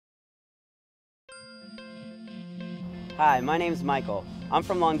Hi, my name's Michael. I'm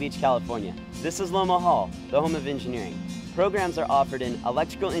from Long Beach, California. This is Loma Hall, the home of engineering. Programs are offered in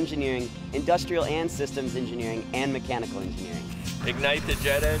electrical engineering, industrial and systems engineering, and mechanical engineering. Ignite the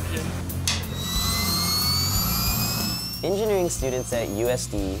jet engine. Engineering students at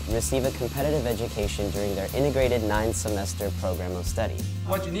USD receive a competitive education during their integrated 9-semester program of study.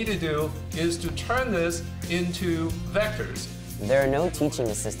 What you need to do is to turn this into vectors. There are no teaching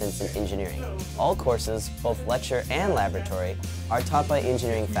assistants in engineering. All courses, both lecture and laboratory, are taught by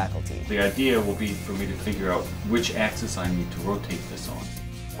engineering faculty. The idea will be for me to figure out which axis I need to rotate this on.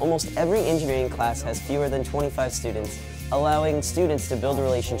 Almost every engineering class has fewer than 25 students, allowing students to build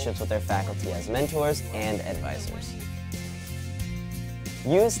relationships with their faculty as mentors and advisors.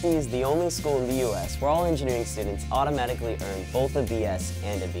 USD is the only school in the US where all engineering students automatically earn both a BS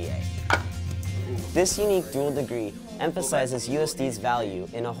and a BA. This unique dual degree emphasizes USD's value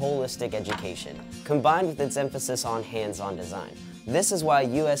in a holistic education, combined with its emphasis on hands-on design. This is why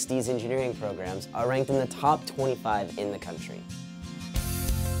USD's engineering programs are ranked in the top 25 in the country.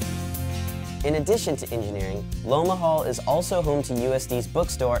 In addition to engineering, Loma Hall is also home to USD's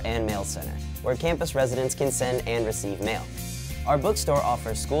bookstore and mail center, where campus residents can send and receive mail. Our bookstore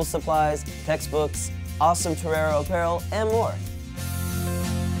offers school supplies, textbooks, awesome Torero apparel, and more.